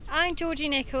I'm Georgie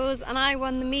Nichols, and I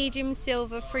won the medium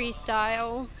silver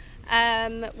freestyle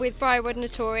with Briarwood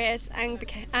Notorious and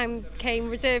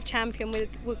became reserve champion with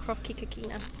Woodcroft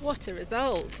Kikakina. What a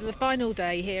result. The final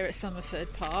day here at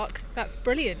Somerford Park. That's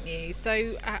brilliant news.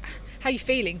 So how are you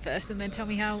feeling first, and then tell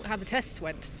me how the tests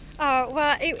went? Oh,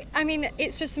 well,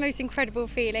 it's just the most incredible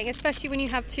feeling, especially when you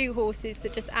have two horses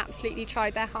that just absolutely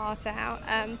tried their heart out.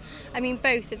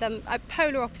 Both of them are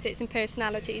polar opposites in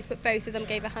personalities, but both of them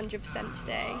gave 100%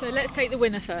 today. So let's take the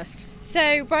winner first.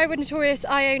 So Briarwood Notorious,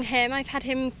 I own him. I've had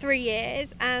him 3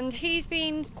 years, and he's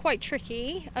been quite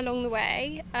tricky along the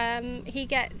way. He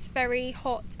gets very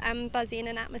hot and buzzy in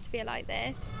an atmosphere like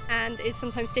this, and is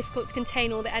sometimes difficult to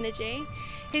contain all the energy.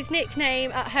 His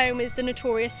nickname at home is the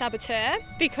Notorious Saboteur,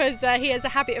 because he has a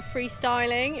habit of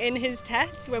freestyling in his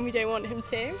tests when we don't want him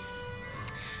to.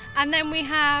 And then we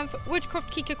have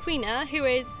Woodcroft Kikakina, who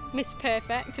is Miss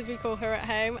Perfect, as we call her at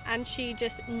home, and she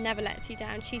just never lets you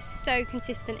down. She's so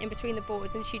consistent in between the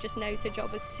boards, and she just knows her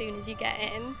job as soon as you get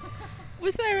in.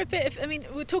 Was there a bit of,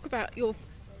 we'll talk about your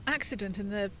accident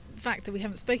and the fact that we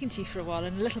haven't spoken to you for a while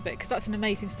in a little bit, because that's an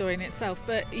amazing story in itself,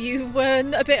 but you were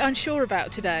a bit unsure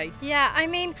about today. Yeah,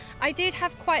 I did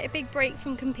have quite a big break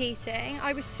from competing.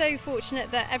 I was so fortunate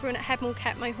that everyone at Headmore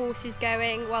kept my horses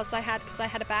going because I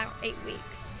had about 8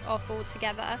 weeks off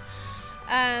altogether.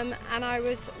 And I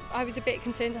was a bit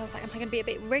concerned. I was like, am I going to be a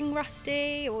bit ring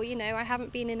rusty, or I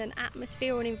haven't been in an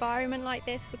atmosphere or an environment like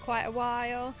this for quite a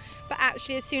while. But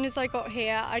actually, as soon as I got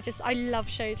here, I love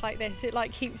shows like this. It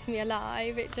keeps me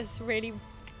alive. It just really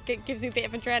gives me a bit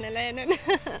of adrenaline.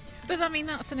 But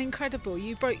that's an incredible.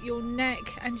 You broke your neck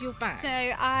and your back. So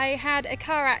I had a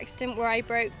car accident where I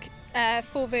broke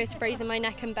 4 vertebrae in my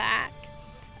neck and back.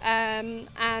 I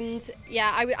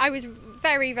was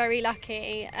very, very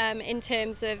lucky in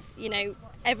terms of,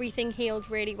 everything healed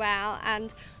really well,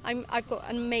 and I've got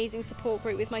an amazing support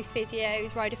group with my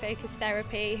physios, Rider Focus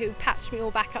Therapy, who patched me all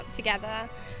back up together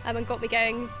and got me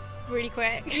going really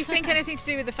quick. Do you think anything to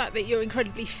do with the fact that you're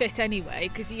incredibly fit anyway,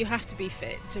 because you have to be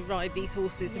fit to ride these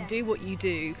horses and do what you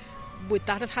do? Would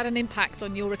that have had an impact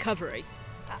on your recovery?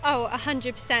 Oh,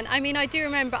 100%. I do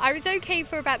remember I was okay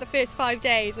for about the first 5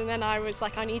 days, and then I was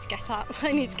like, I need to get up.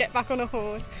 I need to get back on a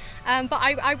horse. But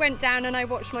I went down and I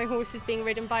watched my horses being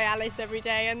ridden by Alice every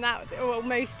day, and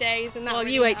most days. And that well,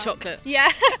 really you ate helped. chocolate. Yeah,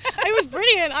 it was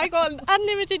brilliant. I got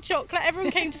unlimited chocolate.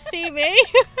 Everyone came to see me.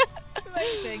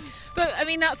 Amazing. But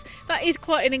that is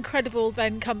quite an incredible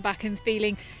then comeback and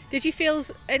feeling. Did you feel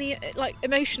any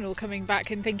emotional coming back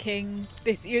and thinking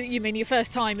this? You mean your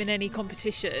first time in any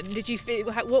competition? Did you feel,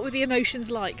 what were the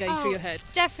emotions like going through your head?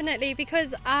 Definitely,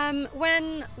 because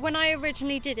when I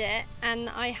originally did it, and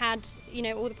I had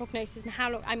all the prognosis and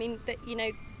how long.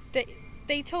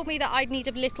 They told me that I'd need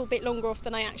a little bit longer off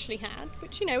than I actually had,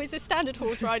 which is a standard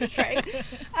horse rider trait.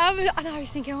 And I was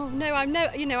thinking, oh no, I'm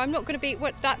not going to be.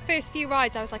 That first few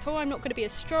rides, I was like, oh, I'm not going to be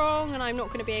as strong, and I'm not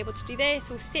going to be able to do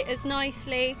this or sit as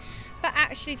nicely. But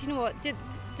actually, do you know what?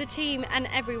 The team and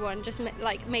everyone just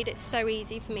made it so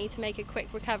easy for me to make a quick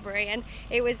recovery, and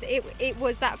it was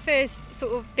that first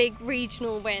sort of big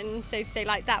regional win, so to say,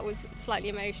 that was slightly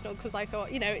emotional, because I thought,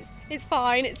 it's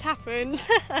fine, it's happened.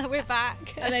 We're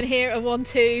back. And then here at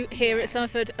 1-2 here at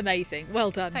Somerford, amazing,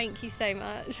 well done. Thank you so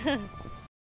much.